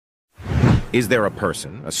Is there a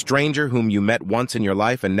person, a stranger whom you met once in your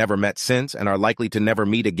life and never met since and are likely to never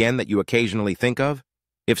meet again that you occasionally think of?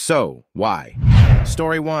 If so, why?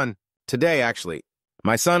 Story 1. Today, actually.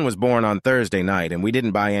 My son was born on Thursday night, and we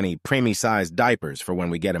didn't buy any preemie-sized diapers for when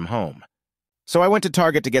we get him home. So I went to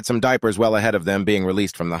Target to get some diapers well ahead of them being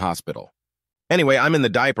released from the hospital. Anyway, I'm in the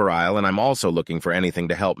diaper aisle, and I'm also looking for anything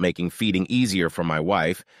to help making feeding easier for my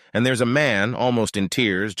wife, and there's a man, almost in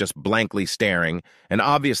tears, just blankly staring, and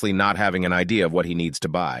obviously not having an idea of what he needs to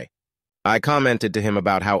buy. I commented to him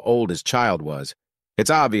about how old his child was. It's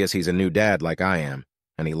obvious he's a new dad like I am,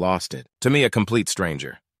 and he lost it. To me, a complete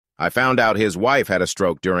stranger. I found out his wife had a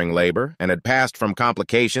stroke during labor and had passed from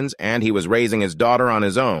complications, and he was raising his daughter on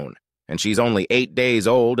his own. And she's only 8 days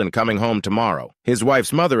old and coming home tomorrow. His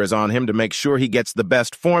wife's mother is on him to make sure he gets the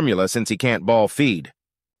best formula since he can't ball feed.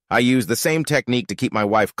 I used the same technique to keep my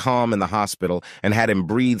wife calm in the hospital and had him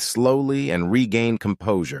breathe slowly and regain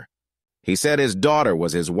composure. He said his daughter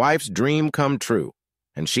was his wife's dream come true,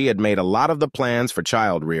 and she had made a lot of the plans for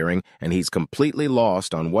child rearing, and he's completely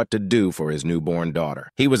lost on what to do for his newborn daughter.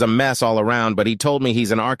 He was a mess all around, but he told me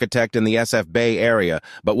he's an architect in the SF Bay area,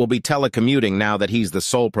 but will be telecommuting now that he's the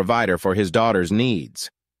sole provider for his daughter's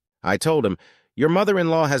needs. I told him, your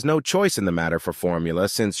mother-in-law has no choice in the matter for formula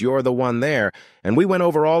since you're the one there, and we went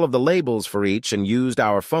over all of the labels for each and used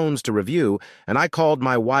our phones to review, and I called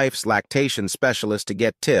my wife's lactation specialist to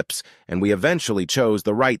get tips, and we eventually chose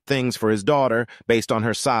the right things for his daughter based on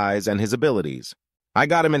her size and his abilities. I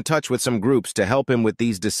got him in touch with some groups to help him with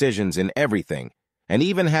these decisions in everything, and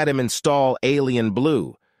even had him install Alien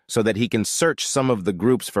Blue, so that he can search some of the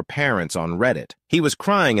groups for parents on Reddit. He was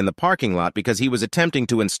crying in the parking lot because he was attempting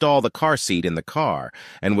to install the car seat in the car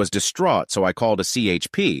and was distraught, so I called a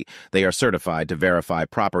CHP. They are certified to verify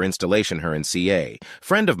proper installation here in CA.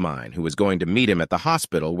 Friend of mine who was going to meet him at the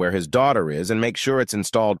hospital where his daughter is and make sure it's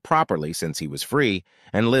installed properly since he was free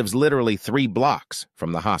and lives literally 3 blocks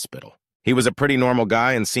from the hospital. He was a pretty normal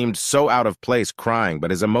guy and seemed so out of place crying,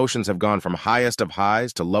 but his emotions have gone from highest of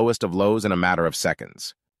highs to lowest of lows in a matter of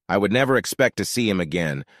seconds. I would never expect to see him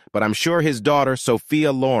again, but I'm sure his daughter,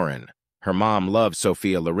 Sophia Loren, her mom loves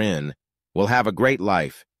Sophia Loren, will have a great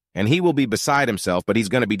life, and he will be beside himself, but he's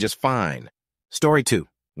going to be just fine. Story 2.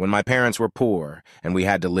 When my parents were poor, and we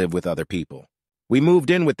had to live with other people. We moved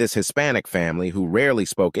in with this Hispanic family who rarely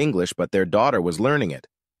spoke English, but their daughter was learning it.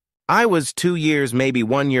 I was 2 years, maybe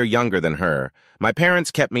 1 year younger than her. My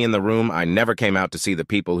parents kept me in the room. I never came out to see the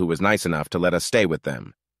people who was nice enough to let us stay with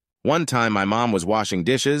them. One time my mom was washing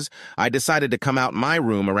dishes, I decided to come out my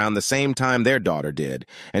room around the same time their daughter did,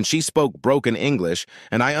 and she spoke broken English,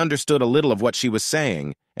 and I understood a little of what she was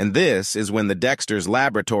saying, and this is when the Dexter's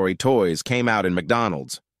Laboratory toys came out in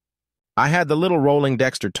McDonald's. I had the little rolling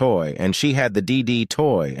Dexter toy, and she had the DD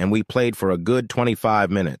toy, and we played for a good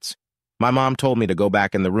 25 minutes. My mom told me to go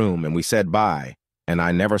back in the room, and we said bye, and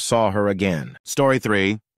I never saw her again. Story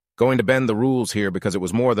 3. Going to bend the rules here because it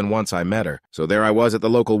was more than once I met her, so there I was at the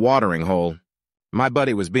local watering hole. My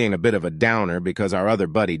buddy was being a bit of a downer because our other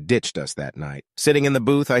buddy ditched us that night. Sitting in the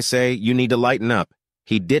booth, I say, you need to lighten up.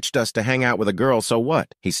 He ditched us to hang out with a girl, so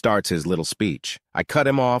what? He starts his little speech. I cut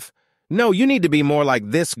him off. No, you need to be more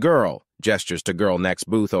like this girl, gestures to girl next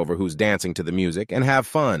booth over who's dancing to the music, and have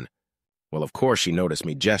fun. Well, of course she noticed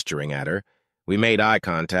me gesturing at her. We made eye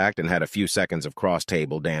contact and had a few seconds of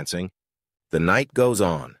cross-table dancing. The night goes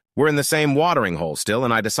on. We're in the same watering hole still,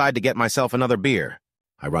 and I decide to get myself another beer.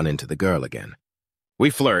 I run into the girl again. We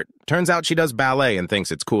flirt. Turns out she does ballet and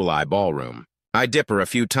thinks it's Cool Eye Ballroom. I dip her a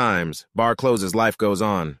few times. Bar closes, life goes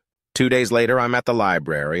on. 2 days later, I'm at the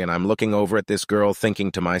library, and I'm looking over at this girl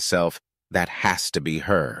thinking to myself, that has to be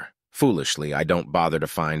her. Foolishly, I don't bother to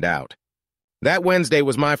find out. That Wednesday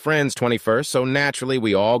was my friend's 21st, so naturally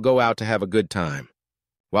we all go out to have a good time.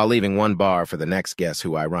 While leaving one bar for the next guest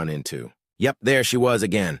who I run into. Yep, there she was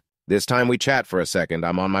again. This time we chat for a second.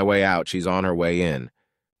 I'm on my way out. She's on her way in.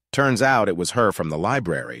 Turns out it was her from the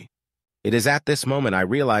library. It is at this moment I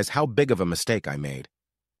realize how big of a mistake I made.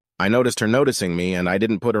 I noticed her noticing me, and I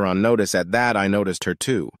didn't put her on notice. At that, I noticed her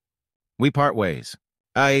too. We part ways.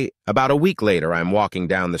 About a week later, I'm walking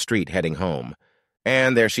down the street heading home.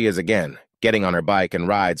 And there she is again, getting on her bike and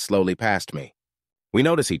rides slowly past me. We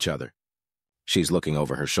notice each other. She's looking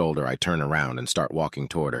over her shoulder. I turn around and start walking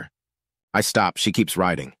toward her. I stop. She keeps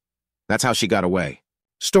riding. That's how she got away.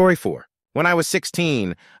 Story 4. When I was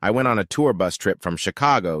 16, I went on a tour bus trip from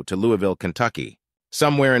Chicago to Louisville, Kentucky.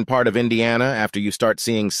 Somewhere in part of Indiana, after you start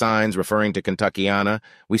seeing signs referring to Kentuckiana,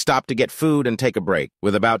 we stopped to get food and take a break.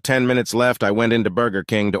 With about 10 minutes left, I went into Burger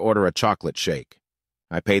King to order a chocolate shake.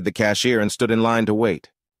 I paid the cashier and stood in line to wait.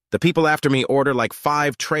 The people after me ordered like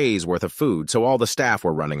 5 trays worth of food, so all the staff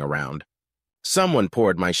were running around. Someone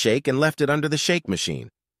poured my shake and left it under the shake machine.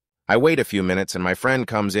 I wait a few minutes and my friend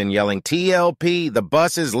comes in yelling, "TLP, the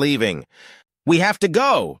bus is leaving. We have to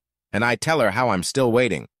go!" And I tell her how I'm still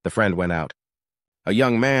waiting. The friend went out. A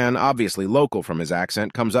young man, obviously local from his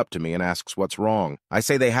accent, comes up to me and asks what's wrong. I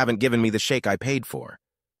say they haven't given me the shake I paid for.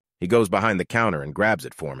 He goes behind the counter and grabs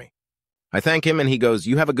it for me. I thank him and he goes,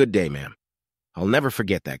 "You have a good day, ma'am." I'll never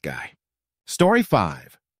forget that guy. Story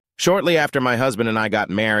 5. Shortly after my husband and I got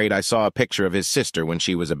married, I saw a picture of his sister when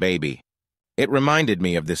she was a baby. It reminded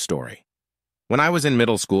me of this story. When I was in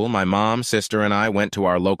middle school, my mom, sister, and I went to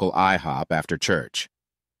our local IHOP after church.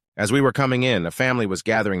 As we were coming in, a family was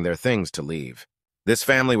gathering their things to leave. This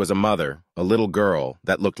family was a mother, a little girl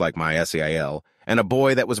that looked like my SEIL, and a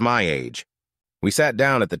boy that was my age. We sat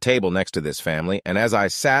down at the table next to this family, and as I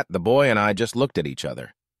sat, the boy and I just looked at each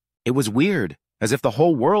other. It was weird, as if the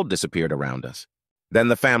whole world disappeared around us. Then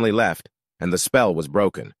the family left, and the spell was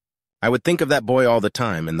broken. I would think of that boy all the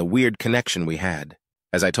time and the weird connection we had.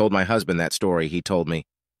 As I told my husband that story, he told me,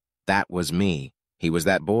 "That was me. He was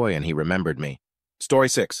that boy and he remembered me." Story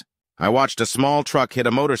 6. I watched a small truck hit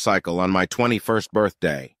a motorcycle on my 21st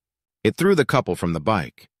birthday. It threw the couple from the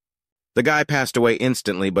bike. The guy passed away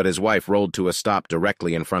instantly, but his wife rolled to a stop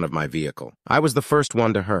directly in front of my vehicle. I was the first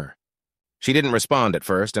one to her. She didn't respond at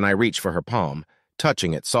first, and I reached for her palm,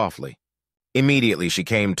 touching it softly. Immediately she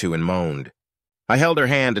came to and moaned. I held her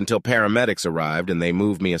hand until paramedics arrived and they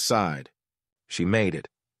moved me aside. She made it.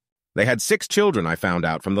 They had 6 children, I found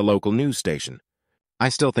out from the local news station. I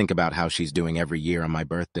still think about how she's doing every year on my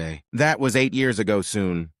birthday. That was 8 years ago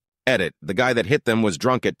soon. Edit, the guy that hit them was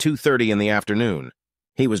drunk at 2:30 in the afternoon.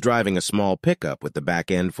 He was driving a small pickup with the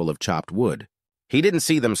back end full of chopped wood. He didn't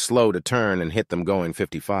see them slow to turn and hit them going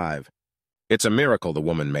 55. It's a miracle the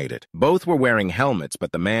woman made it. Both were wearing helmets,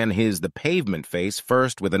 but the man hit the pavement face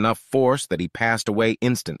first with enough force that he passed away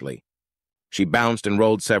instantly. She bounced and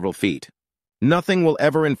rolled several feet. Nothing will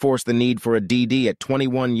ever enforce the need for a DD at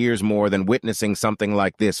 21 years more than witnessing something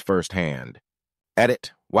like this firsthand.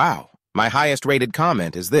 Edit. Wow, my highest rated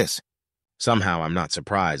comment is this. Somehow I'm not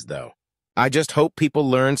surprised, though. I just hope people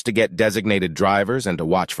learns to get designated drivers and to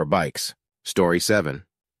watch for bikes. Story 7.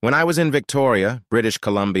 When I was in Victoria, British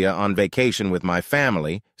Columbia, on vacation with my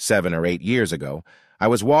family 7 or 8 years ago, I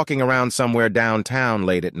was walking around somewhere downtown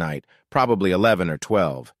late at night, probably 11 or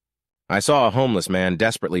 12. I saw a homeless man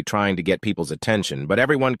desperately trying to get people's attention, but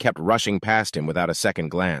everyone kept rushing past him without a second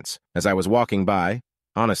glance. As I was walking by,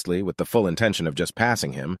 honestly, with the full intention of just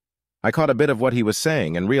passing him, I caught a bit of what he was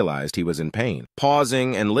saying and realized he was in pain.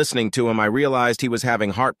 Pausing and listening to him, I realized he was having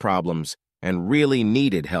heart problems and really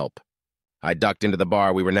needed help. I ducked into the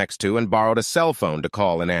bar we were next to and borrowed a cell phone to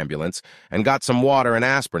call an ambulance and got some water and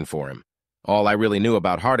aspirin for him. All I really knew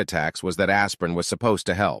about heart attacks was that aspirin was supposed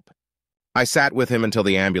to help. I sat with him until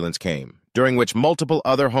the ambulance came, during which multiple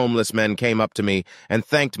other homeless men came up to me and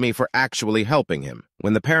thanked me for actually helping him.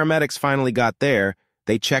 When the paramedics finally got there,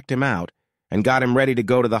 they checked him out and got him ready to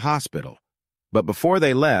go to the hospital. But before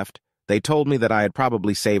they left, they told me that I had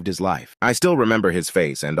probably saved his life. I still remember his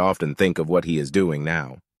face and often think of what he is doing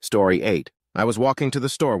now. Story 8. I was walking to the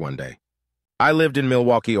store one day. I lived in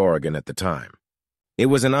Milwaukee, Oregon at the time. It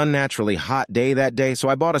was an unnaturally hot day that day, so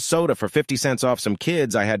I bought a soda for 50 cents off some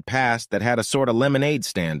kids I had passed that had a sort of lemonade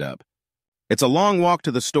stand up. It's a long walk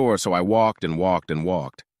to the store, so I walked and walked and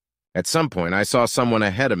walked. At some point, I saw someone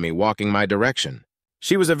ahead of me walking my direction.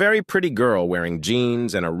 She was a very pretty girl wearing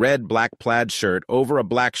jeans and a red-black plaid shirt over a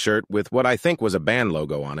black shirt with what I think was a band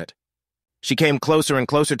logo on it. She came closer and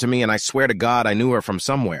closer to me, and I swear to God I knew her from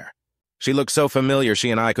somewhere. She looked so familiar she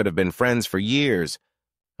and I could have been friends for years.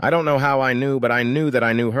 I don't know how I knew, but I knew that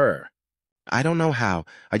I knew her. I don't know how.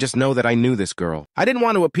 I just know that I knew this girl. I didn't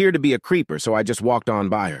want to appear to be a creeper, so I just walked on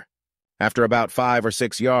by her. After about 5 or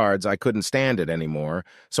 6 yards, I couldn't stand it anymore,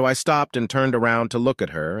 so I stopped and turned around to look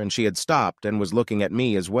at her, and she had stopped and was looking at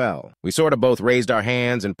me as well. We sort of both raised our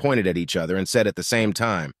hands and pointed at each other and said at the same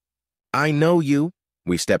time, "I know you."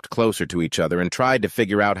 We stepped closer to each other and tried to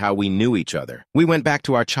figure out how we knew each other. We went back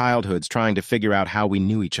to our childhoods trying to figure out how we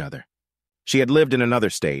knew each other. She had lived in another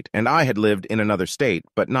state, and I had lived in another state,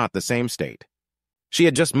 but not the same state. She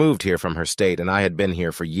had just moved here from her state, and I had been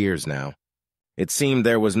here for years now. It seemed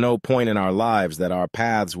there was no point in our lives that our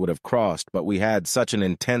paths would have crossed, but we had such an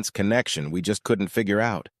intense connection we just couldn't figure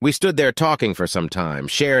out. We stood there talking for some time,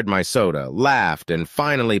 shared my soda, laughed, and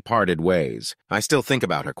finally parted ways. I still think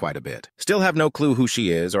about her quite a bit. Still have no clue who she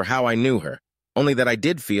is or how I knew her, only that I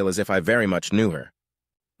did feel as if I very much knew her.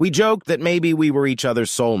 We joked that maybe we were each other's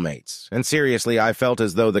soulmates, and seriously, I felt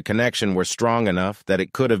as though the connection were strong enough that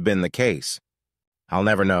it could have been the case. I'll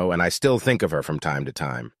never know, and I still think of her from time to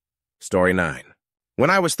time. Story 9. When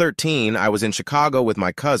I was 13, I was in Chicago with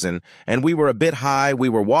my cousin, and we were a bit high. We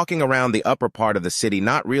were walking around the upper part of the city,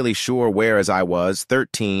 not really sure where as I was,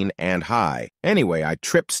 13 and high. Anyway, I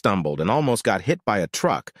tripped, stumbled, and almost got hit by a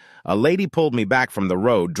truck. A lady pulled me back from the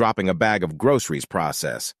road, dropping a bag of groceries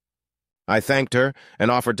process. I thanked her and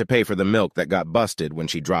offered to pay for the milk that got busted when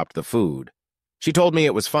she dropped the food. She told me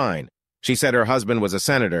it was fine. She said her husband was a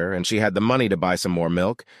senator and she had the money to buy some more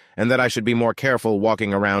milk, and that I should be more careful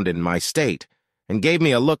walking around in my state, and gave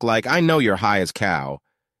me a look like, I know you're high as cow.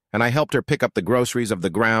 And I helped her pick up the groceries of the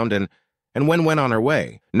ground and went on her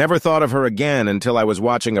way. Never thought of her again until I was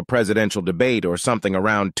watching a presidential debate or something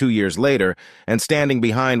around 2 years later, and standing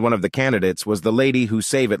behind one of the candidates was the lady who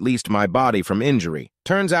saved at least my body from injury.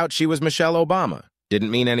 Turns out she was Michelle Obama.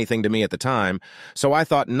 Didn't mean anything to me at the time, so I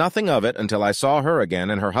thought nothing of it until I saw her again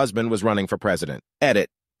and her husband was running for president. Edit.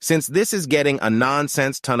 Since this is getting a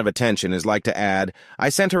nonsense ton of attention, is like to add, I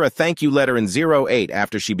sent her a thank you letter in 08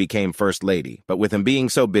 after she became First Lady, but with him being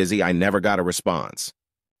so busy, I never got a response.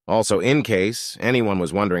 Also, in case anyone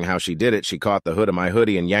was wondering how she did it, she caught the hood of my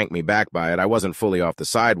hoodie and yanked me back by it. I wasn't fully off the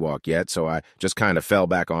sidewalk yet, so I just kind of fell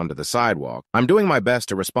back onto the sidewalk. I'm doing my best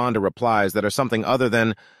to respond to replies that are something other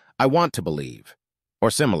than, I want to believe, or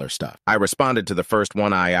similar stuff. I responded to the first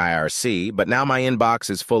one IRC, but now my inbox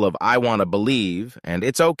is full of I want to believe, and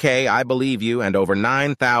it's okay, I believe you, and over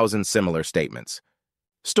 9,000 similar statements.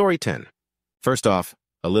 Story 10. First off,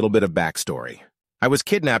 a little bit of backstory. I was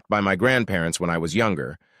kidnapped by my grandparents when I was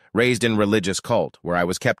younger, raised in religious cult where I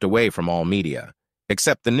was kept away from all media,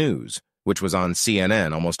 except the news, which was on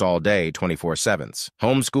CNN almost all day, 24/7,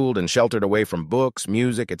 homeschooled and sheltered away from books,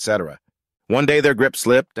 music, etc. One day their grip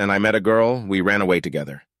slipped, and I met a girl. We ran away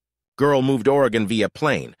together. Girl moved Oregon via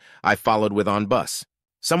plane. I followed with on bus.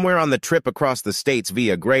 Somewhere on the trip across the states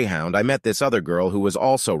via Greyhound, I met this other girl who was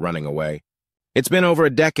also running away. It's been over a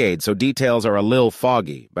decade, so details are a little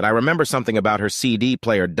foggy, but I remember something about her CD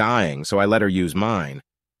player dying, so I let her use mine.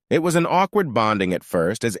 It was an awkward bonding at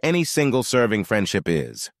first, as any single-serving friendship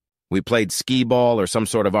is. We played skee-ball or some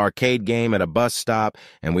sort of arcade game at a bus stop,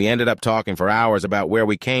 and we ended up talking for hours about where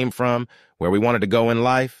we came from, where we wanted to go in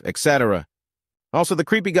life, etc. Also, the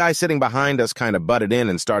creepy guy sitting behind us kind of butted in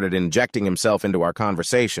and started injecting himself into our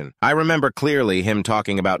conversation. I remember clearly him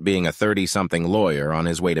talking about being a 30-something lawyer on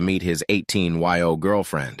his way to meet his 18-YO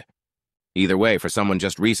girlfriend. Either way, for someone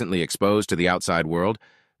just recently exposed to the outside world,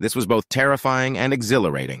 this was both terrifying and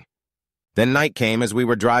exhilarating. Then night came as we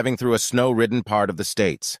were driving through a snow-ridden part of the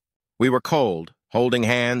States. We were cold, holding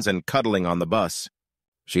hands and cuddling on the bus.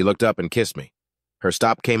 She looked up and kissed me. Her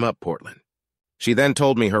stop came up Portland. She then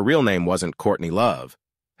told me her real name wasn't Courtney Love.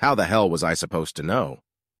 How the hell was I supposed to know?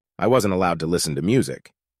 I wasn't allowed to listen to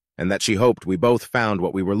music, and that she hoped we both found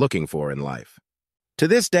what we were looking for in life. To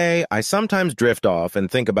this day, I sometimes drift off and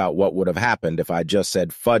think about what would have happened if I just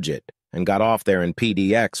said fudge it and got off there in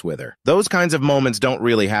PDX with her. Those kinds of moments don't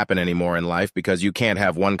really happen anymore in life because you can't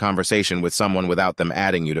have one conversation with someone without them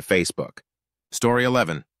adding you to Facebook. Story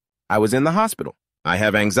 11. I was in the hospital. I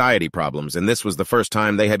have anxiety problems, and this was the first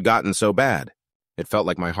time they had gotten so bad. It felt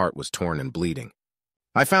like my heart was torn and bleeding.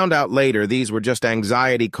 I found out later these were just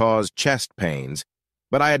anxiety-caused chest pains,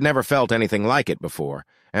 but I had never felt anything like it before,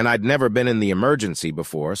 and I'd never been in the emergency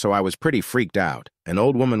before, so I was pretty freaked out. An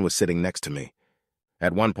old woman was sitting next to me.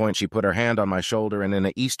 At one point, she put her hand on my shoulder and in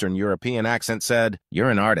an Eastern European accent said, "You're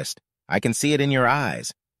an artist. I can see it in your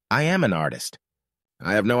eyes. I am an artist."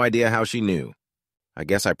 I have no idea how she knew. I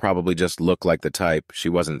guess I probably just looked like the type. She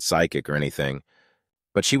wasn't psychic or anything.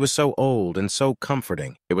 But she was so old and so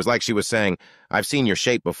comforting. It was like she was saying, I've seen your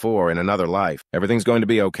shape before in another life. Everything's going to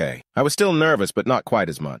be okay. I was still nervous, but not quite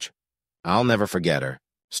as much. I'll never forget her.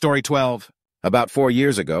 Story 12. About 4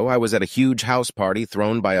 years ago, I was at a huge house party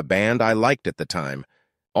thrown by a band I liked at the time.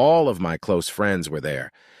 All of my close friends were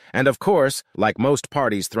there. And of course, like most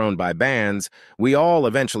parties thrown by bands, we all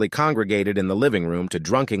eventually congregated in the living room to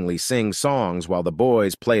drunkenly sing songs while the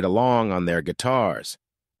boys played along on their guitars.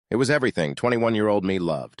 It was everything 21-year-old me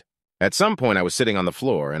loved. At some point, I was sitting on the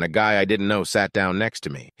floor, and a guy I didn't know sat down next to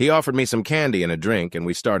me. He offered me some candy and a drink, and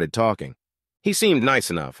we started talking. He seemed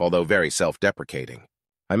nice enough, although very self-deprecating.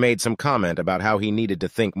 I made some comment about how he needed to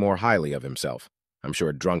think more highly of himself. I'm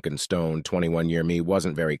sure drunken, stoned, 21-year me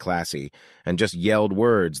wasn't very classy, and just yelled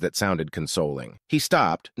words that sounded consoling. He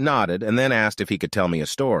stopped, nodded, and then asked if he could tell me a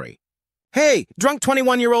story. "Hey, drunk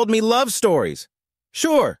 21-year-old me loves stories."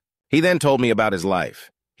 "Sure." He then told me about his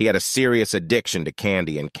life. He had a serious addiction to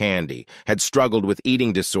candy, had struggled with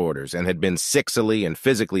eating disorders, and had been sexually and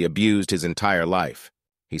physically abused his entire life.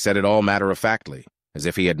 He said it all matter-of-factly, as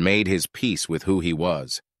if he had made his peace with who he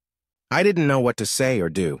was. I didn't know what to say or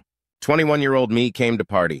do. 21-year-old me came to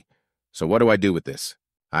party. So what do I do with this?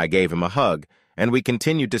 I gave him a hug, and we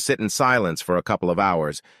continued to sit in silence for a couple of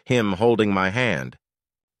hours, him holding my hand.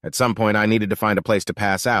 At some point, I needed to find a place to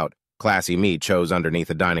pass out. Classy me chose underneath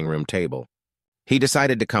a dining room table. He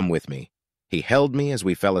decided to come with me. He held me as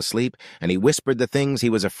we fell asleep, and he whispered the things he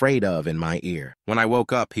was afraid of in my ear. When I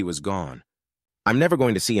woke up, he was gone. I'm never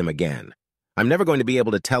going to see him again. I'm never going to be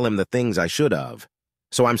able to tell him the things I should have.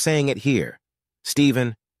 So I'm saying it here.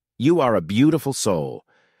 Stephen, you are a beautiful soul.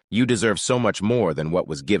 You deserve so much more than what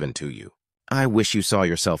was given to you. I wish you saw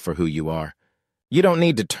yourself for who you are. You don't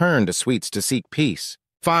need to turn to sweets to seek peace.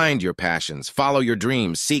 Find your passions, follow your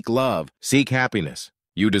dreams, seek love, seek happiness.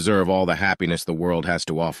 You deserve all the happiness the world has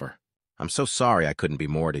to offer. I'm so sorry I couldn't be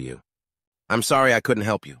more to you. I'm sorry I couldn't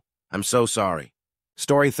help you. I'm so sorry.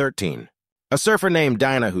 Story 13. A surfer named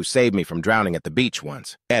Dinah who saved me from drowning at the beach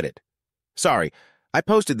once. Edit. Sorry, I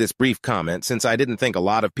posted this brief comment since I didn't think a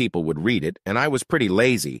lot of people would read it, and I was pretty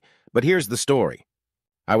lazy, but here's the story.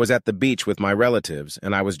 I was at the beach with my relatives,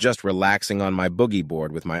 and I was just relaxing on my boogie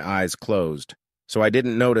board with my eyes closed, so I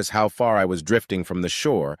didn't notice how far I was drifting from the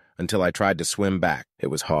shore until I tried to swim back. It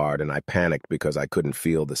was hard, and I panicked because I couldn't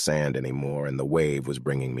feel the sand anymore, and the wave was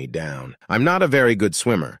bringing me down. I'm not a very good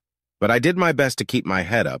swimmer, but I did my best to keep my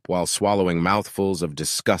head up while swallowing mouthfuls of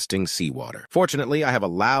disgusting seawater. Fortunately, I have a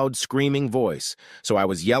loud, screaming voice, so I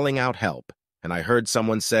was yelling out help, and I heard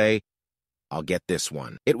someone say, "I'll get this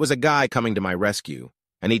one." It was a guy coming to my rescue,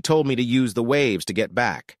 and he told me to use the waves to get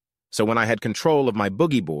back. So when I had control of my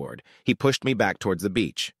boogie board, he pushed me back towards the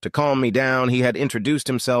beach. To calm me down, he had introduced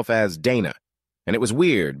himself as Dana, and it was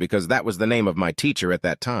weird because that was the name of my teacher at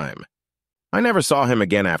that time. I never saw him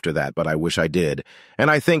again after that, but I wish I did, and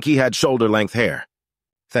I think he had shoulder-length hair.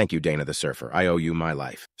 Thank you, Dana the Surfer. I owe you my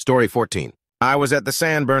life. Story 14. I was at the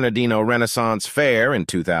San Bernardino Renaissance Fair in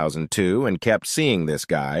 2002 and kept seeing this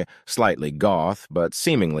guy, slightly goth, but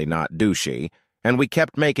seemingly not douchey, and we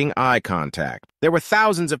kept making eye contact. There were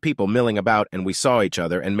thousands of people milling about, and we saw each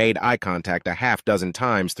other and made eye contact a half-dozen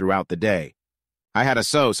times throughout the day. I had a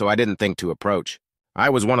so I didn't think to approach. I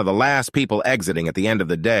was one of the last people exiting at the end of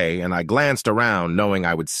the day, and I glanced around knowing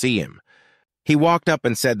I would see him. He walked up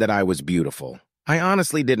and said that I was beautiful. I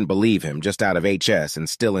honestly didn't believe him, just out of HS and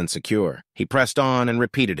still insecure. He pressed on and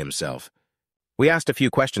repeated himself. We asked a few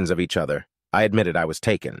questions of each other. I admitted I was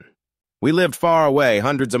taken. We lived far away,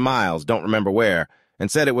 hundreds of miles, don't remember where, and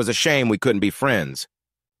said it was a shame we couldn't be friends.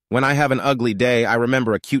 When I have an ugly day, I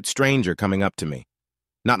remember a cute stranger coming up to me.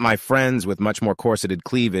 Not my friends with much more corseted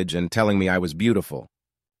cleavage and telling me I was beautiful.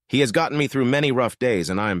 He has gotten me through many rough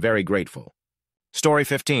days, and I am very grateful. Story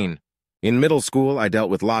 15. In middle school, I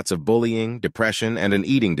dealt with lots of bullying, depression, and an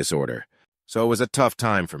eating disorder, so it was a tough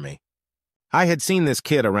time for me. I had seen this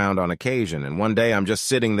kid around on occasion, and one day I'm just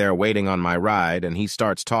sitting there waiting on my ride, and he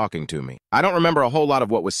starts talking to me. I don't remember a whole lot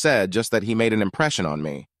of what was said, just that he made an impression on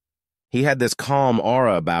me. He had this calm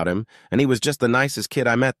aura about him, and he was just the nicest kid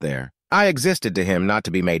I met there. I existed to him not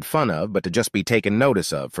to be made fun of, but to just be taken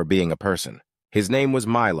notice of for being a person. His name was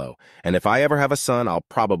Milo, and if I ever have a son, I'll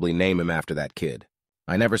probably name him after that kid.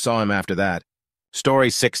 I never saw him after that. Story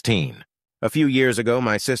 16. A few years ago,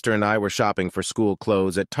 my sister and I were shopping for school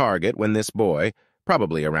clothes at Target when this boy,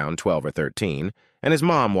 probably around 12 or 13, and his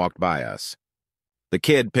mom walked by us. The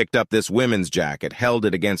kid picked up this women's jacket, held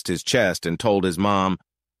it against his chest, and told his mom,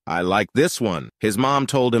 "I like this one." His mom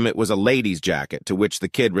told him it was a lady's jacket, to which the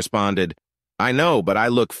kid responded, "I know, but I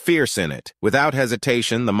look fierce in it." Without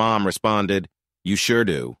hesitation, the mom responded, "You sure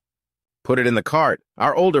do." Put it in the cart.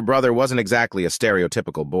 Our older brother wasn't exactly a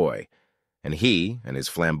stereotypical boy, and he and his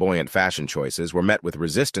flamboyant fashion choices were met with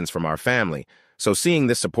resistance from our family, so seeing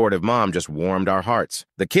this supportive mom just warmed our hearts.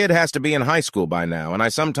 The kid has to be in high school by now, and I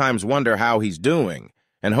sometimes wonder how he's doing,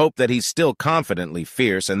 and hope that he's still confidently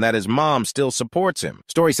fierce and that his mom still supports him.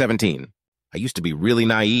 Story 17. I used to be really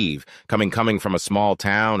naive, coming from a small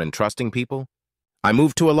town and trusting people. I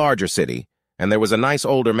moved to a larger city, and there was a nice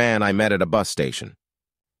older man I met at a bus station.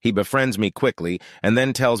 He befriends me quickly and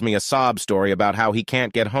then tells me a sob story about how he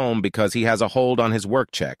can't get home because he has a hold on his work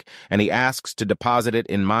check, and he asks to deposit it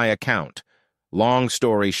in my account. Long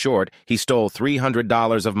story short, he stole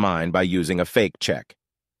 $300 of mine by using a fake check.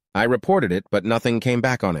 I reported it, but nothing came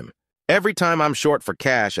back on him. Every time I'm short for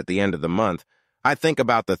cash at the end of the month, I think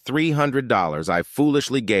about the $300 I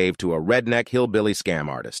foolishly gave to a redneck hillbilly scam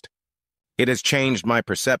artist. It has changed my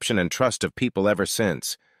perception and trust of people ever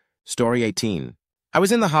since. Story 18. I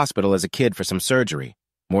was in the hospital as a kid for some surgery,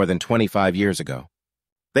 more than 25 years ago.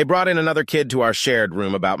 They brought in another kid to our shared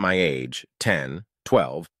room about my age, 10,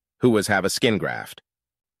 12, who was have a skin graft.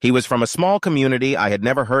 He was from a small community I had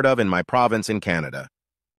never heard of in my province in Canada.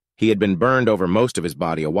 He had been burned over most of his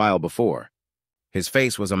body a while before. His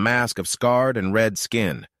face was a mask of scarred and red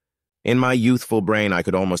skin. In my youthful brain, I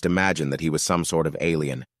could almost imagine that he was some sort of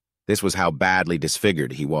alien. This was how badly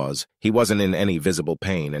disfigured he was. He wasn't in any visible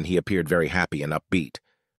pain, and he appeared very happy and upbeat.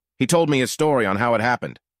 He told me his story on how it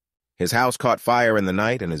happened. His house caught fire in the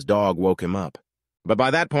night, and his dog woke him up. But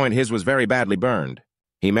by that point, his was very badly burned.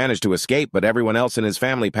 He managed to escape, but everyone else in his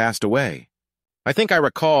family passed away. I think I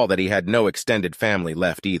recall that he had no extended family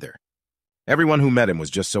left either. Everyone who met him was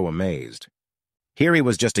just so amazed. Here he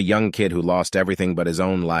was just a young kid who lost everything but his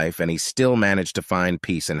own life, and he still managed to find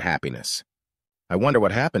peace and happiness. I wonder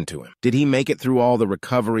what happened to him. Did he make it through all the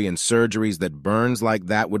recovery and surgeries that burns like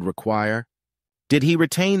that would require? Did he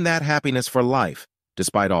retain that happiness for life,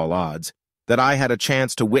 despite all odds, that I had a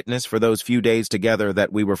chance to witness for those few days together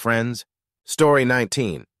that we were friends? Story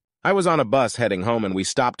 19. I was on a bus heading home and we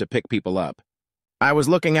stopped to pick people up. I was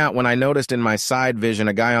looking out when I noticed in my side vision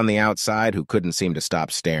a guy on the outside who couldn't seem to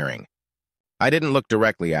stop staring. I didn't look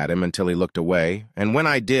directly at him until he looked away, and when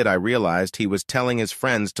I did, I realized he was telling his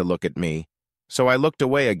friends to look at me, so I looked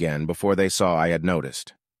away again before they saw I had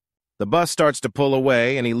noticed. The bus starts to pull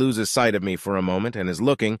away, and he loses sight of me for a moment and is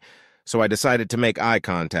looking, so I decided to make eye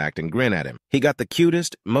contact and grin at him. He got the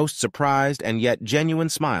cutest, most surprised, and yet genuine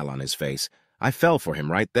smile on his face. I fell for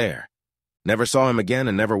him right there. Never saw him again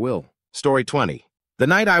and never will. Story 20. The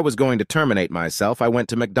night I was going to terminate myself, I went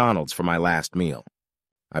to McDonald's for my last meal.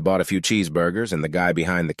 I bought a few cheeseburgers, and the guy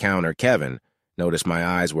behind the counter, Kevin, noticed my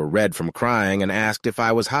eyes were red from crying and asked if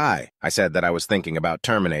I was high. I said that I was thinking about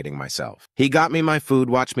terminating myself. He got me my food,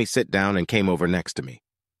 watched me sit down, and came over next to me.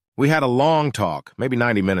 We had a long talk, maybe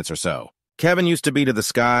 90 minutes or so. Kevin used to be to the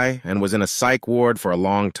sky and was in a psych ward for a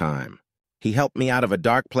long time. He helped me out of a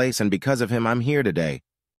dark place, and because of him, I'm here today.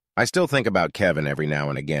 I still think about Kevin every now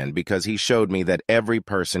and again because he showed me that every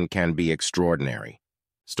person can be extraordinary.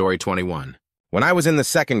 Story 21. When I was in the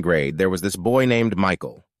 2nd grade, there was this boy named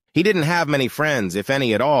Michael. He didn't have many friends, if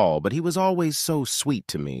any at all, but he was always so sweet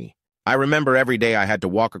to me. I remember every day I had to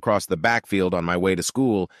walk across the backfield on my way to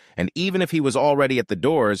school, and even if he was already at the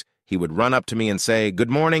doors, he would run up to me and say, "Good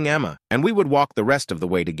morning, Emma," and we would walk the rest of the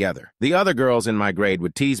way together. The other girls in my grade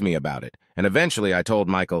would tease me about it, and eventually I told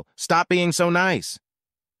Michael, "Stop being so nice."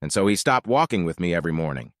 And so he stopped walking with me every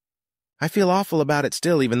morning. I feel awful about it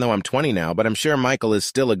still, even though I'm 20 now, but I'm sure Michael is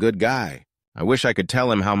still a good guy. I wish I could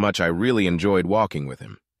tell him how much I really enjoyed walking with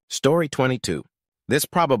him. Story 22. This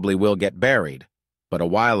probably will get buried, but a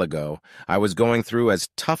while ago, I was going through as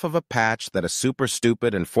tough of a patch that a super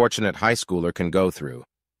stupid and fortunate high schooler can go through.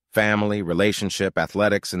 Family, relationship,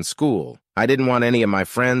 athletics, and school. I didn't want any of my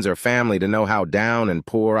friends or family to know how down and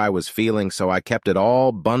poor I was feeling, so I kept it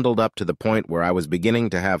all bundled up to the point where I was beginning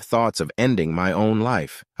to have thoughts of ending my own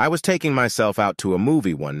life. I was taking myself out to a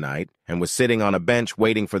movie one night and was sitting on a bench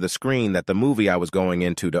waiting for the screen that the movie I was going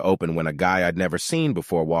into to open when a guy I'd never seen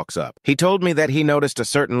before walks up. He told me that he noticed a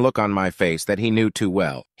certain look on my face that he knew too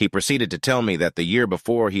well. He proceeded to tell me that the year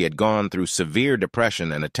before he had gone through severe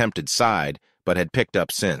depression and attempted suicide, but had picked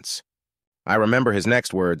up since. I remember his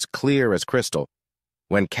next words clear as crystal.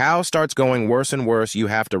 When Cal starts going worse and worse, you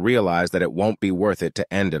have to realize that it won't be worth it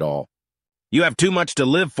to end it all. You have too much to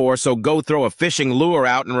live for, so go throw a fishing lure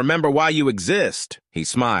out and remember why you exist. He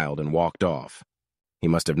smiled and walked off. He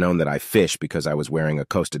must have known that I fish because I was wearing a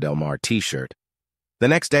Costa del Mar t-shirt. The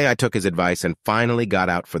next day I took his advice and finally got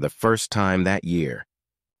out for the first time that year.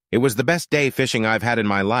 It was the best day fishing I've had in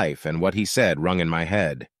my life, and what he said rung in my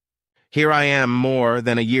head. Here I am more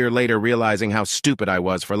than a year later realizing how stupid I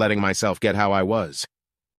was for letting myself get how I was.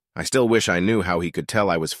 I still wish I knew how he could tell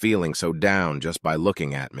I was feeling so down just by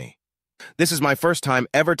looking at me. This is my first time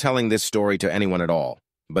ever telling this story to anyone at all,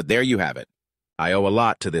 but there you have it. I owe a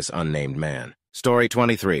lot to this unnamed man. Story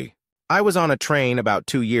 23. I was on a train about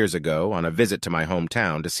 2 years ago on a visit to my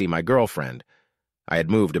hometown to see my girlfriend. I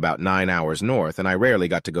had moved about 9 hours north and I rarely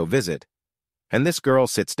got to go visit. And this girl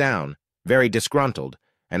sits down, very disgruntled,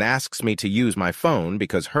 and asks me to use my phone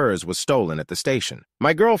because hers was stolen at the station.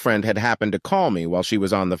 My girlfriend had happened to call me while she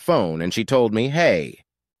was on the phone, and she told me, "Hey,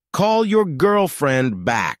 call your girlfriend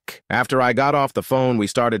back." After I got off the phone, we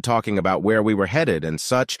started talking about where we were headed and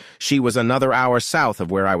such. She was another hour south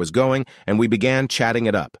of where I was going, and we began chatting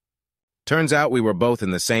it up. Turns out we were both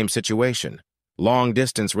in the same situation.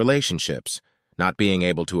 Long-distance relationships, not being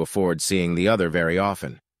able to afford seeing the other very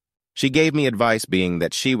often. She gave me advice being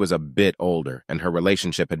that she was a bit older and her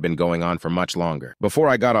relationship had been going on for much longer. Before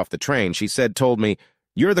I got off the train, she told me,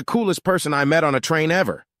 "You're the coolest person I met on a train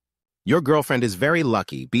ever. Your girlfriend is very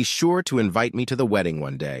lucky. Be sure to invite me to the wedding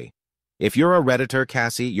one day. If you're a Redditor,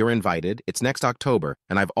 Cassie, you're invited. It's next October,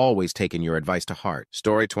 and I've always taken your advice to heart."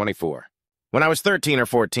 Story 24. When I was 13 or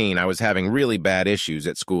 14, I was having really bad issues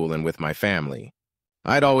at school and with my family.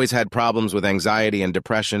 I'd always had problems with anxiety and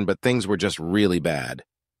depression, but things were just really bad.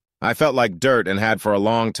 I felt like dirt and had for a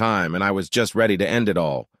long time, and I was just ready to end it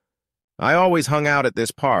all. I always hung out at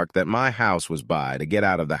this park that my house was by to get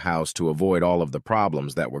out of the house to avoid all of the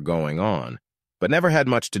problems that were going on, but never had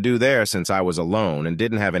much to do there since I was alone and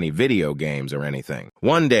didn't have any video games or anything.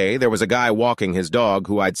 One day, there was a guy walking his dog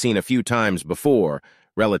who I'd seen a few times before,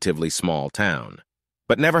 relatively small town,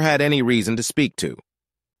 but never had any reason to speak to.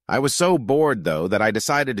 I was so bored, though, that I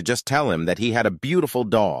decided to just tell him that he had a beautiful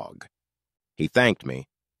dog. He thanked me,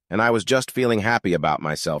 and I was just feeling happy about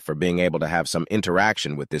myself for being able to have some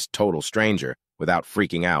interaction with this total stranger without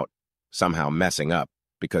freaking out, somehow messing up,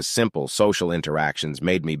 because simple social interactions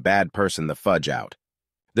made me bad person the fudge out.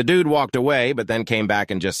 The dude walked away, but then came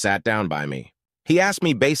back and just sat down by me. He asked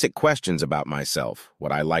me basic questions about myself,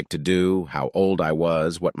 what I liked to do, how old I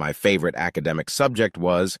was, what my favorite academic subject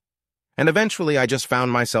was, and eventually I just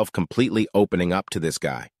found myself completely opening up to this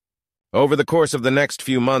guy. Over the course of the next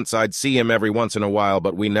few months, I'd see him every once in a while,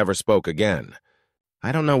 but we never spoke again.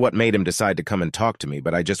 I don't know what made him decide to come and talk to me,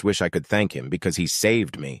 but I just wish I could thank him because he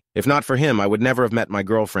saved me. If not for him, I would never have met my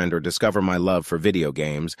girlfriend or discover my love for video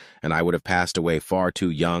games, and I would have passed away far too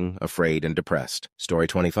young, afraid, and depressed. Story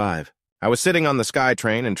 25. I was sitting on the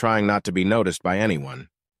SkyTrain and trying not to be noticed by anyone.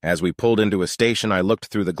 As we pulled into a station, I looked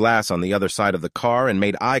through the glass on the other side of the car and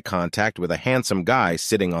made eye contact with a handsome guy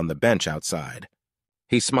sitting on the bench outside.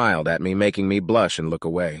 He smiled at me, making me blush and look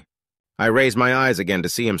away. I raised my eyes again to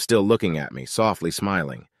see him still looking at me, softly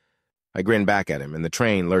smiling. I grin back at him, and the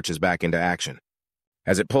train lurches back into action.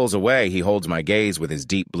 As it pulls away, he holds my gaze with his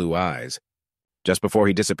deep blue eyes. Just before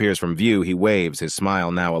he disappears from view, he waves, his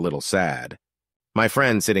smile now a little sad. My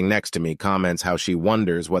friend sitting next to me comments how she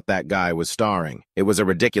wonders what that guy was starring. It was a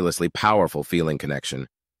ridiculously powerful feeling connection.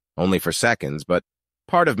 Only for seconds, but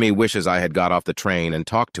part of me wishes I had got off the train and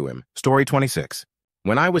talked to him. Story 26.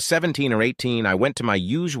 When I was 17 or 18, I went to my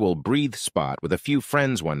usual breathe spot with a few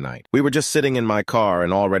friends one night. We were just sitting in my car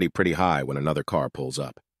and already pretty high when another car pulls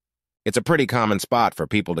up. It's a pretty common spot for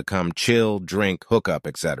people to come chill, drink, hook up,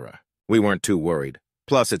 etc. We weren't too worried.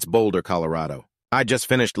 Plus, it's Boulder, Colorado. I'd just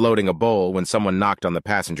finished loading a bowl when someone knocked on the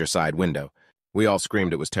passenger side window. We all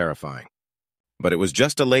screamed it was terrifying. But it was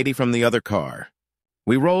just a lady from the other car.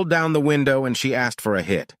 We rolled down the window and she asked for a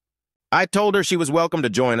hit. I told her she was welcome to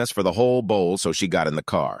join us for the whole bowl, so she got in the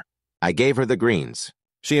car. I gave her the greens.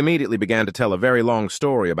 She immediately began to tell a very long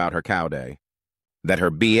story about her cow day. That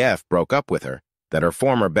her BF broke up with her, that her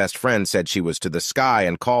former best friend said she was to the sky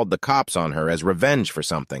and called the cops on her as revenge for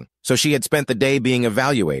something. So she had spent the day being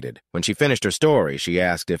evaluated. When she finished her story, she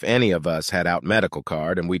asked if any of us had out medical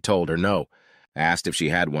card, and we told her no. Asked if she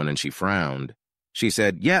had one, and she frowned. She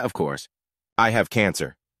said, yeah, of course. I have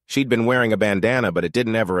cancer. She'd been wearing a bandana, but it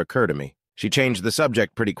didn't ever occur to me. She changed the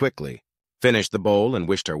subject pretty quickly, finished the bowl and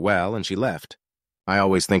wished her well, and she left. I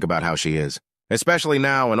always think about how she is, especially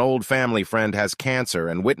now an old family friend has cancer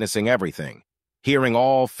and witnessing everything, hearing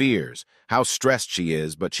all fears, how stressed she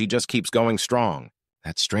is, but she just keeps going strong.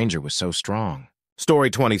 That stranger was so strong. Story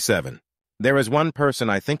 27. There is one person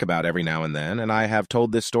I think about every now and then, and I have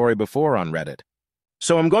told this story before on Reddit.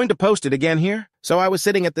 So I'm going to post it again here. So I was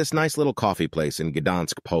sitting at this nice little coffee place in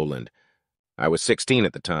Gdansk, Poland. I was 16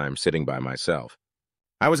 at the time, sitting by myself.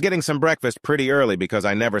 I was getting some breakfast pretty early because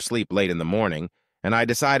I never sleep late in the morning, and I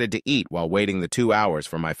decided to eat while waiting the 2 hours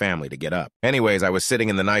for my family to get up. Anyways, I was sitting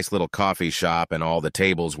in the nice little coffee shop and all the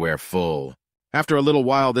tables were full. After a little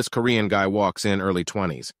while, this Korean guy walks in, early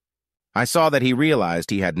 20s. I saw that he realized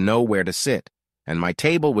he had nowhere to sit, and my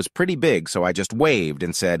table was pretty big, so I just waved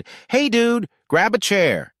and said, "Hey, dude, grab a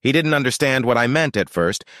chair." He didn't understand what I meant at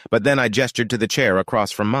first, but then I gestured to the chair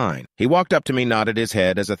across from mine. He walked up to me, nodded his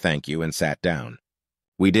head as a thank you, and sat down.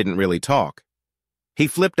 We didn't really talk. He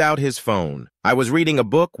flipped out his phone. I was reading a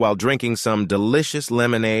book while drinking some delicious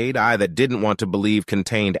lemonade that didn't want to believe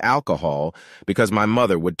contained alcohol because my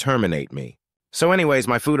mother would terminate me. So anyways,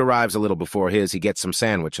 my food arrives a little before his. He gets some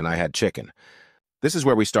sandwich and I had chicken. This is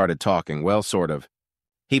where we started talking, well, sort of.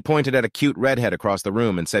 He pointed at a cute redhead across the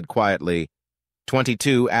room and said quietly,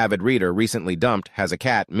 22, avid reader, recently dumped, has a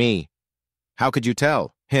cat, me. How could you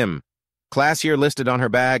tell? Him. Class year listed on her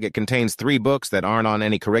bag, it contains 3 books that aren't on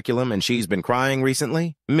any curriculum and she's been crying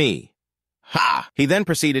recently? Me. Ha! He then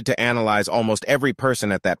proceeded to analyze almost every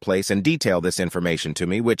person at that place and detail this information to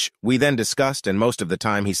me, which we then discussed, and most of the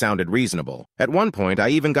time he sounded reasonable. At one point, I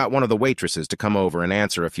even got one of the waitresses to come over and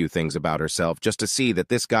answer a few things about herself just to see that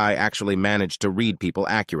this guy actually managed to read people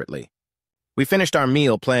accurately. We finished our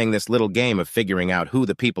meal playing this little game of figuring out who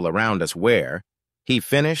the people around us were. He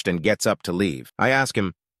finished and gets up to leave. I ask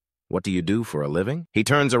him, "What do you do for a living?" He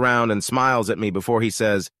turns around and smiles at me before he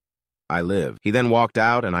says, I live. He then walked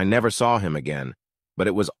out and I never saw him again. But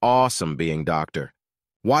it was awesome being Doctor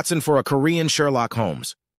Watson for a Korean Sherlock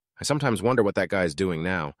Holmes. I sometimes wonder what that guy's doing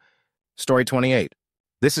now. Story 28.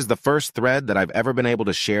 This is the first thread that I've ever been able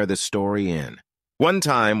to share this story in. One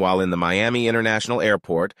time, while in the Miami International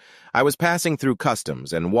Airport, I was passing through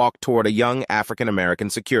customs and walked toward a young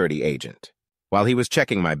African-American security agent. While he was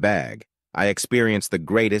checking my bag, I experienced the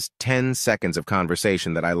greatest 10 seconds of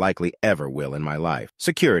conversation that I likely ever will in my life.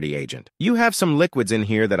 Security agent: you have some liquids in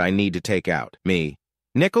here that I need to take out. Me: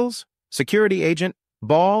 nickels? Security agent: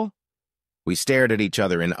 ball? We stared at each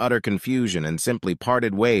other in utter confusion and simply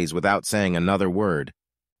parted ways without saying another word.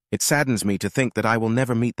 It saddens me to think that I will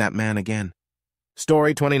never meet that man again.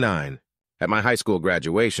 Story 29. At my high school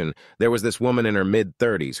graduation, there was this woman in her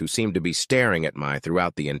mid-30s who seemed to be staring at me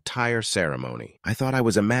throughout the entire ceremony. I thought I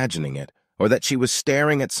was imagining it, or that she was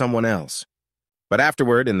staring at someone else. But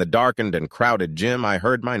afterward, in the darkened and crowded gym, I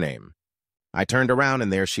heard my name. I turned around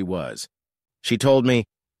and there she was. She told me,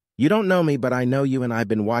 "You don't know me, but I know you and I've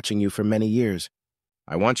been watching you for many years.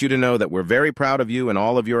 I want you to know that we're very proud of you and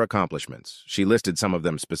all of your accomplishments." She listed some of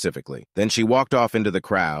them specifically. Then she walked off into the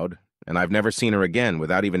crowd, and I've never seen her again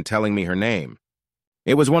without even telling me her name.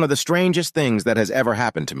 It was one of the strangest things that has ever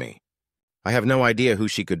happened to me. I have no idea who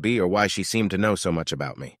she could be or why she seemed to know so much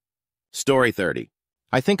about me. Story 30.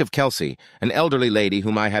 I think of Kelsey, an elderly lady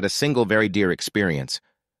whom I had a single very dear experience.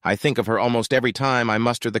 I think of her almost every time I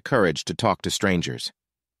muster the courage to talk to strangers.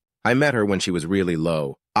 I met her when she was really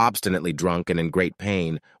low, obstinately drunk and in great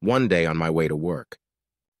pain, one day on my way to work.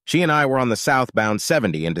 She and I were on the southbound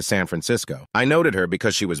 70 into San Francisco. I noted her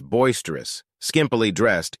because she was boisterous, skimpily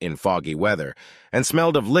dressed in foggy weather, and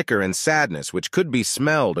smelled of liquor and sadness which could be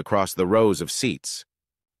smelled across the rows of seats.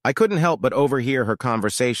 I couldn't help but overhear her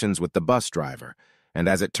conversations with the bus driver, and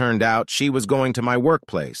as it turned out, she was going to my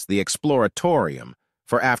workplace, the Exploratorium,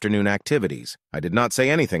 for afternoon activities. I did not say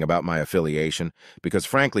anything about my affiliation, because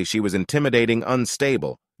frankly she was intimidating,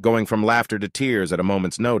 unstable, going from laughter to tears at a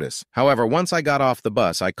moment's notice. However, once I got off the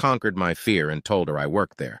bus, I conquered my fear and told her I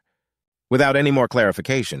worked there. Without any more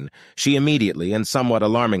clarification, she immediately and somewhat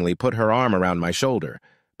alarmingly put her arm around my shoulder,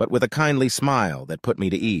 but with a kindly smile that put me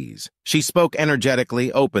to ease. She spoke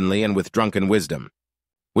energetically, openly, and with drunken wisdom.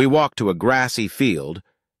 We walked to a grassy field.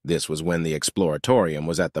 This was when the Exploratorium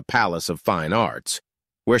was at the Palace of Fine Arts,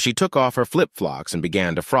 where she took off her flip-flops and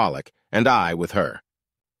began to frolic, and I with her.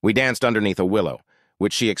 We danced underneath a willow,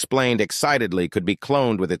 which she explained excitedly could be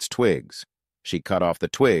cloned with its twigs. She cut off the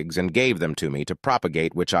twigs and gave them to me to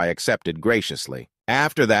propagate, which I accepted graciously.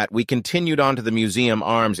 After that, we continued on to the museum,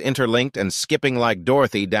 arms interlinked and skipping like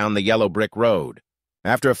Dorothy down the yellow brick road.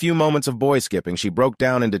 After a few moments of boy skipping, she broke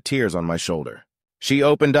down into tears on my shoulder. She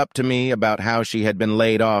opened up to me about how she had been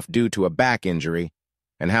laid off due to a back injury,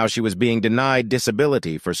 and how she was being denied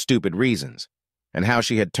disability for stupid reasons, and how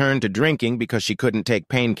she had turned to drinking because she couldn't take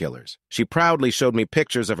painkillers. She proudly showed me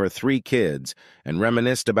pictures of her 3 kids and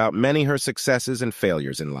reminisced about many her successes and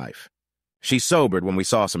failures in life. She sobered when we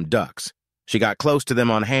saw some ducks. She got close to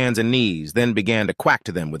them on hands and knees, then began to quack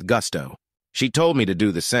to them with gusto. She told me to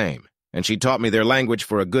do the same, and she taught me their language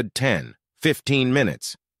for a good 10, 15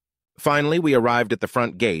 minutes. Finally, we arrived at the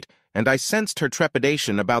front gate, and I sensed her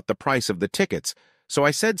trepidation about the price of the tickets, so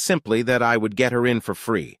I said simply that I would get her in for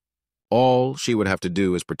free. All she would have to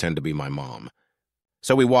do is pretend to be my mom.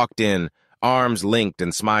 So we walked in, arms linked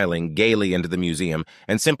and smiling gaily into the museum,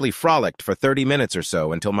 and simply frolicked for 30 minutes or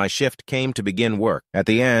so until my shift came to begin work. At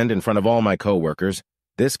the end, in front of all my coworkers,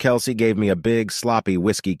 this Kelsey gave me a big, sloppy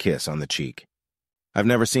whiskey kiss on the cheek. I've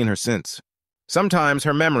never seen her since. Sometimes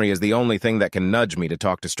her memory is the only thing that can nudge me to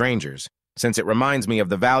talk to strangers, since it reminds me of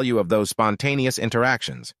the value of those spontaneous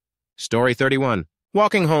interactions. Story 31.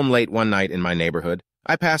 Walking home late one night in my neighborhood,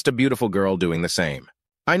 I passed a beautiful girl doing the same.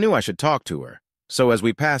 I knew I should talk to her, so as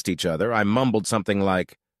we passed each other, I mumbled something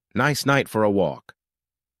like, "Nice night for a walk."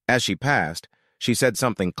 As she passed, she said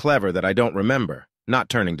something clever that I don't remember, not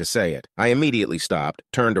turning to say it. I immediately stopped,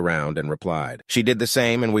 turned around, and replied. She did the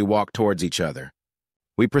same, and we walked towards each other.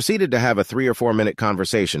 We proceeded to have a 3 or 4 minute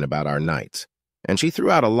conversation about our nights, and she threw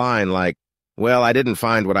out a line like, "Well, I didn't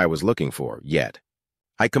find what I was looking for, yet."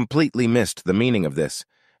 I completely missed the meaning of this,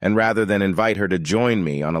 and rather than invite her to join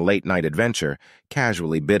me on a late-night adventure,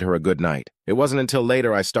 casually bid her a good night. It wasn't until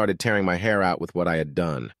later I started tearing my hair out with what I had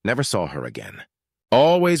done. Never saw her again.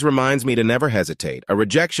 Always reminds me to never hesitate. A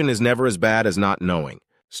rejection is never as bad as not knowing.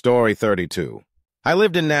 Story 32. I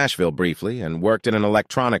lived in Nashville briefly and worked in an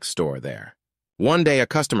electronics store there. One day a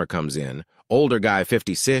customer comes in, older guy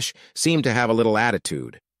 50-ish, seemed to have a little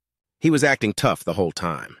attitude. He was acting tough the whole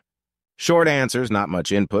time. Short answers, not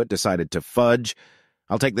much input, decided to fudge.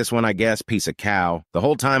 I'll take this one, I guess, piece of cow. The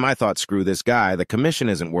whole time I thought, screw this guy, the commission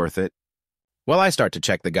isn't worth it. Well, I start to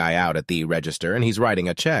check the guy out at the register, and he's writing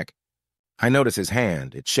a check. I notice his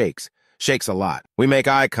hand. It shakes a lot. We make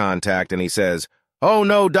eye contact, and he says, "Oh,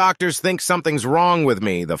 no, doctors think something's wrong with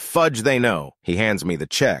me. The fudge they know." He hands me the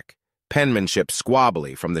check, penmanship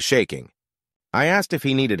squabbly from the shaking. I asked if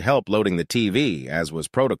he needed help loading the TV, as was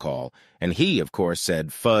protocol, and he, of course,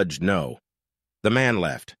 said, "Fudge, no." The man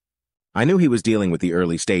left. I knew he was dealing with the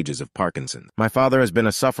early stages of Parkinson's. My father has been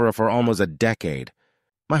a sufferer for almost a decade.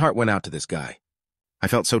 My heart went out to this guy. I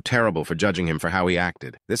felt so terrible for judging him for how he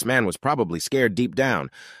acted. This man was probably scared deep down,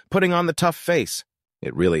 putting on the tough face.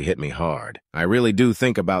 It really hit me hard. I really do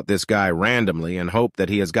think about this guy randomly and hope that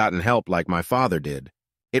he has gotten help like my father did.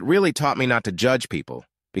 It really taught me not to judge people,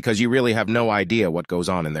 because you really have no idea what goes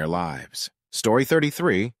on in their lives. Story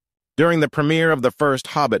 33. During the premiere of the first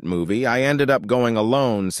Hobbit movie, I ended up going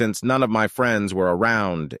alone since none of my friends were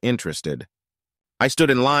around, interested. I stood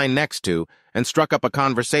in line next to and struck up a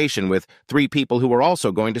conversation with 3 people who were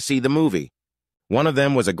also going to see the movie. One of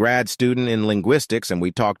them was a grad student in linguistics, and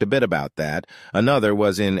we talked a bit about that. Another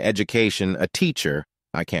was in education, a teacher.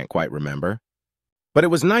 I can't quite remember. But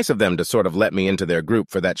it was nice of them to sort of let me into their group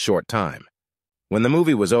for that short time. When the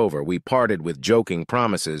movie was over, we parted with joking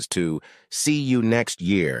promises to see you next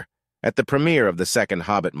year at the premiere of the second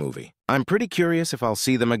Hobbit movie. I'm pretty curious if I'll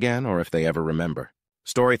see them again or if they ever remember.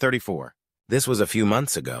 Story 34. This was a few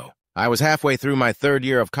months ago. I was halfway through my 3rd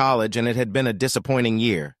year of college, and it had been a disappointing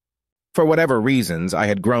year. For whatever reasons, I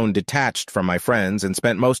had grown detached from my friends and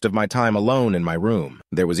spent most of my time alone in my room.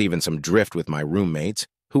 There was even some drift with my roommates,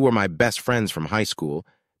 who were my best friends from high school,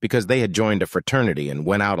 because they had joined a fraternity and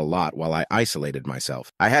went out a lot while I isolated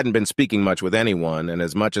myself. I hadn't been speaking much with anyone, and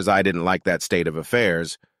as much as I didn't like that state of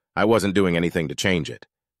affairs, I wasn't doing anything to change it.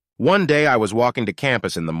 One day I was walking to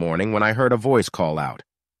campus in the morning when I heard a voice call out.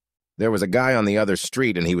 There was a guy on the other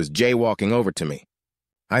street, and he was jaywalking over to me.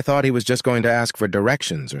 I thought he was just going to ask for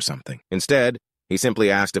directions or something. Instead, he simply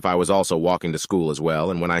asked if I was also walking to school as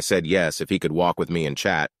well, and when I said yes, if he could walk with me and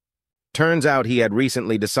chat. Turns out he had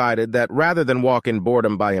recently decided that rather than walk in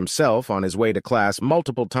boredom by himself on his way to class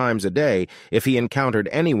multiple times a day, if he encountered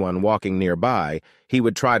anyone walking nearby, he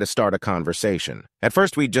would try to start a conversation. At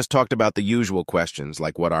first, we just talked about the usual questions,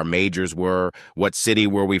 like what our majors were, what city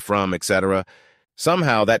were we from, etc.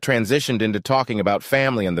 Somehow, that transitioned into talking about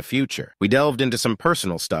family and the future. We delved into some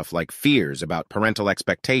personal stuff like fears about parental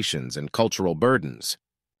expectations and cultural burdens.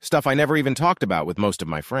 Stuff I never even talked about with most of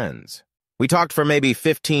my friends. We talked for maybe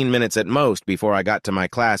 15 minutes at most before I got to my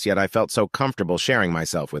class, yet I felt so comfortable sharing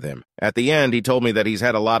myself with him. At the end, he told me that he's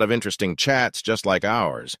had a lot of interesting chats just like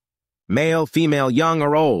ours. Male, female, young,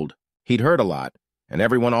 or old. He'd heard a lot, and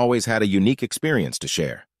everyone always had a unique experience to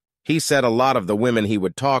share. He said a lot of the women he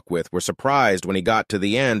would talk with were surprised when he got to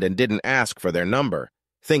the end and didn't ask for their number,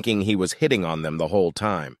 thinking he was hitting on them the whole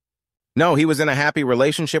time. No, he was in a happy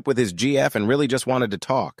relationship with his GF and really just wanted to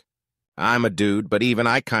talk. I'm a dude, but even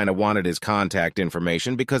I kind of wanted his contact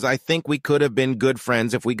information because I think we could have been good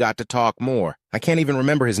friends if we got to talk more. I can't even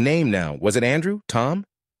remember his name now. Was it Andrew? Tom?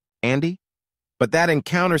 Andy? But that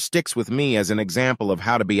encounter sticks with me as an example of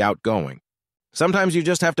how to be outgoing. Sometimes you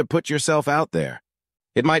just have to put yourself out there.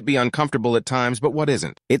 It might be uncomfortable at times, but what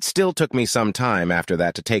isn't? It still took me some time after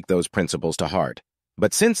that to take those principles to heart.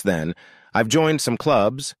 But since then, I've joined some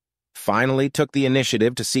clubs, finally took the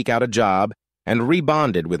initiative to seek out a job, and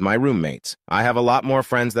rebonded with my roommates. I have a lot more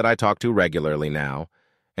friends that I talk to regularly now,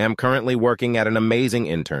 am currently working at an amazing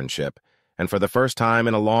internship, and for the first time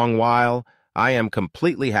in a long while, I am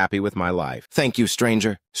completely happy with my life. Thank you,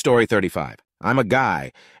 stranger. Story 35. I'm a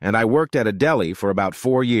guy, and I worked at a deli for about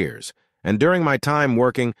 4 years. And during my time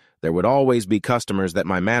working, there would always be customers that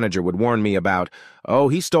my manager would warn me about. Oh,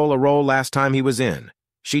 he stole a roll last time he was in.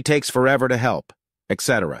 She takes forever to help,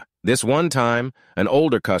 etc. This one time, an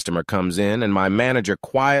older customer comes in and my manager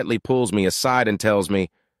quietly pulls me aside and tells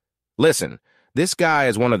me, "Listen, this guy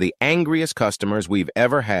is one of the angriest customers we've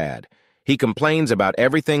ever had. He complains about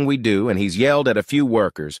everything we do and he's yelled at a few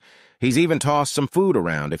workers. He's even tossed some food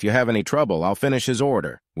around. If you have any trouble, I'll finish his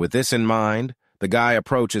order." With this in mind, the guy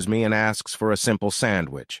approaches me and asks for a simple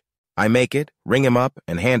sandwich. I make it, ring him up,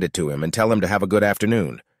 and hand it to him and tell him to have a good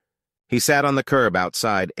afternoon. He sat on the curb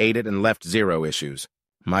outside, ate it, and left 0 issues.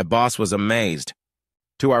 My boss was amazed.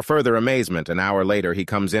 To our further amazement, an hour later he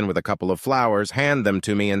comes in with a couple of flowers, hand them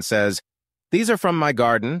to me, and says, "These are from my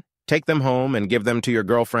garden. Take them home and give them to your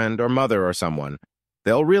girlfriend or mother or someone.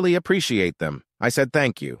 They'll really appreciate them." I said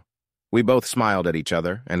thank you. We both smiled at each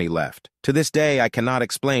other, and he left. To this day, I cannot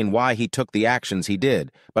explain why he took the actions he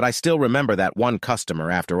did, but I still remember that one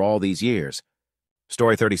customer after all these years.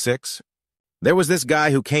 Story 36. There was this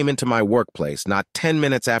guy who came into my workplace not 10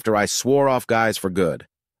 minutes after I swore off guys for good.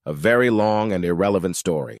 A very long and irrelevant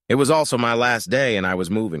story. It was also my last day and I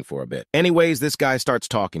was moving for a bit. Anyways, this guy starts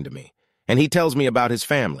talking to me, and he tells me about his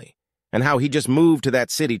family and how he just moved to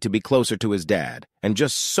that city to be closer to his dad, and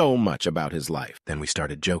just so much about his life. Then we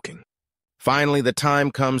started joking. Finally, the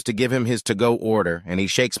time comes to give him his to-go order, and he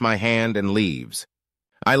shakes my hand and leaves.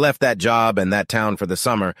 I left that job and that town for the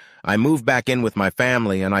summer. I moved back in with my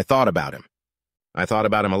family, and I thought about him. I thought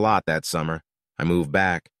about him a lot that summer. I moved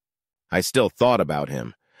back. I still thought about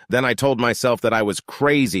him. Then I told myself that I was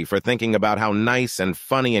crazy for thinking about how nice and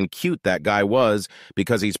funny and cute that guy was,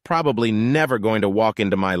 because he's probably never going to walk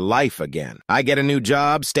into my life again. I get a new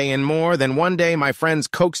job, stay in more, then one day my friends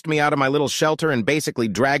coaxed me out of my little shelter and basically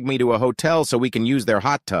dragged me to a hotel so we can use their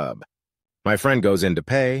hot tub. My friend goes in to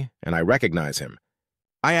pay, and I recognize him.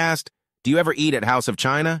 I asked, "Do you ever eat at House of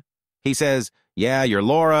China?" He says, "Yeah, you're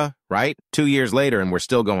Laura, right?" 2 years later, and we're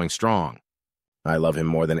still going strong. I love him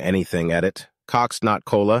more than anything, Edit. Cox, not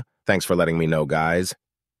cola. Thanks for letting me know, guys.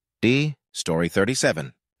 D, story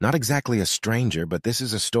 37. Not exactly a stranger, but this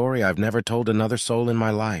is a story I've never told another soul in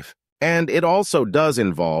my life. And it also does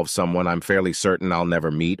involve someone I'm fairly certain I'll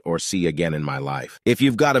never meet or see again in my life. If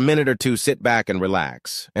you've got a minute or two, sit back and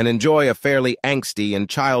relax, and enjoy a fairly angsty and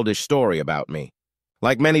childish story about me.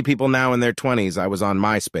 Like many people now in their 20s, I was on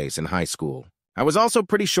MySpace in high school. I was also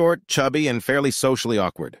pretty short, chubby, and fairly socially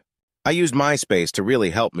awkward. I used MySpace to really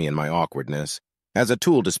help me in my awkwardness, as a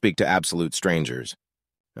tool to speak to absolute strangers.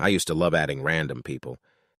 I used to love adding random people.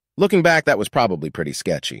 Looking back, that was probably pretty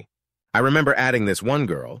sketchy. I remember adding this one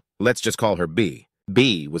girl, let's just call her B.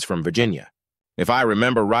 B was from Virginia. If I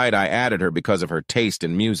remember right, I added her because of her taste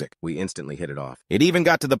in music. We instantly hit it off. It even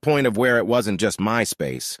got to the point of where it wasn't just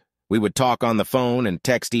MySpace. We would talk on the phone and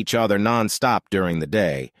text each other nonstop during the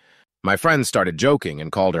day. My friends started joking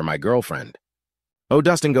and called her my girlfriend. Oh,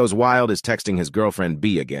 Dustin Goes Wild is texting his girlfriend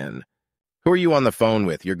B again. Who are you on the phone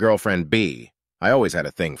with? Your girlfriend B. I always had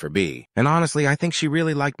a thing for B. And honestly, I think she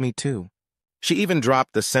really liked me too. She even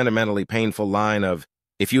dropped the sentimentally painful line of,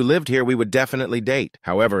 "If you lived here, we would definitely date.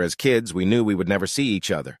 However, as kids, we knew we would never see each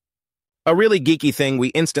other." A really geeky thing we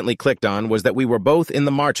instantly clicked on was that we were both in the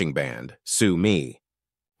marching band, Sue Me.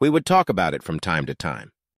 We would talk about it from time to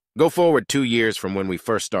time. Go forward 2 years from when we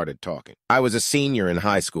first started talking. I was a senior in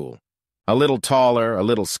high school. A little taller, a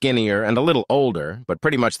little skinnier, and a little older, but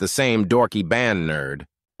pretty much the same dorky band nerd.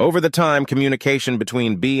 Over the time, communication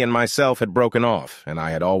between B and myself had broken off, and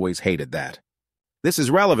I had always hated that. This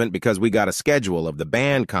is relevant because we got a schedule of the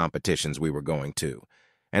band competitions we were going to,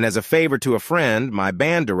 and as a favor to a friend, my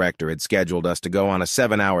band director had scheduled us to go on a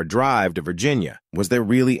 7-hour drive to Virginia. Was there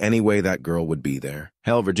really any way that girl would be there?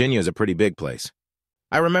 Hell, Virginia's a pretty big place.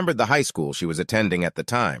 I remembered the high school she was attending at the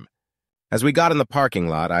time. As we got in the parking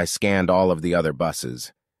lot, I scanned all of the other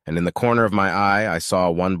buses, and in the corner of my eye, I saw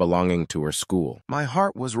one belonging to her school. My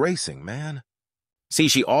heart was racing, man. See,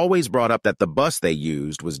 she always brought up that the bus they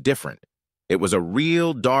used was different. It was a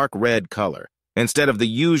real dark red color, instead of the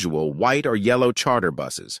usual white or yellow charter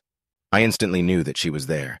buses. I instantly knew that she was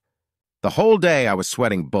there. The whole day, I was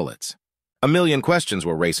sweating bullets. A million questions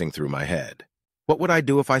were racing through my head. What would I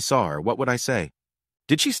do if I saw her? What would I say?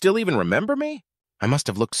 Did she still even remember me? I must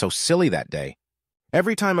have looked so silly that day.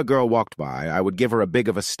 Every time a girl walked by, I would give her a big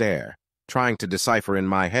of a stare, trying to decipher in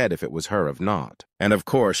my head if it was her or not. And of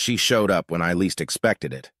course, she showed up when I least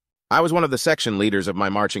expected it. I was one of the section leaders of my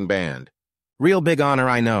marching band. Real big honor,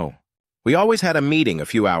 I know. We always had a meeting a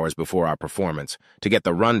few hours before our performance to get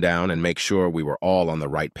the rundown and make sure we were all on the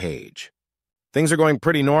right page. Things are going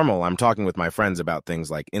pretty normal. I'm talking with my friends about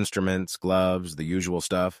things like instruments, gloves, the usual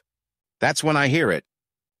stuff. That's when I hear it.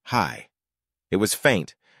 Hi. It was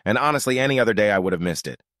faint, and honestly, any other day I would have missed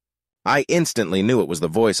it. I instantly knew it was the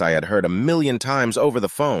voice I had heard a million times over the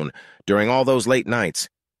phone during all those late nights.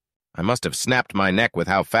 I must have snapped my neck with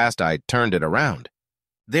how fast I turned it around.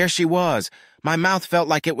 There she was. My mouth felt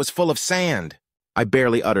like it was full of sand. I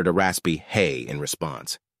barely uttered a raspy hey in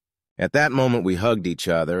response. At that moment, we hugged each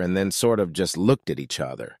other and then sort of just looked at each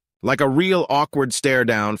other, like a real awkward stare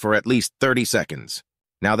down for at least 30 seconds.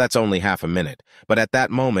 Now that's only half a minute, but at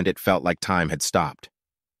that moment it felt like time had stopped.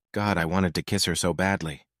 God, I wanted to kiss her so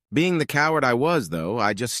badly. Being the coward I was, though,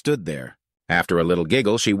 I just stood there. After a little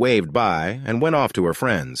giggle, she waved by and went off to her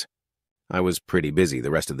friends. I was pretty busy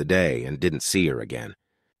the rest of the day and didn't see her again.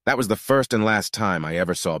 That was the first and last time I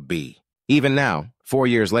ever saw B. Even now, 4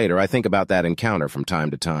 years later, I think about that encounter from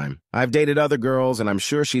time to time. I've dated other girls, and I'm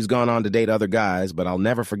sure she's gone on to date other guys, but I'll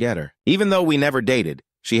never forget her. Even though we never dated,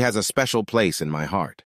 she has a special place in my heart.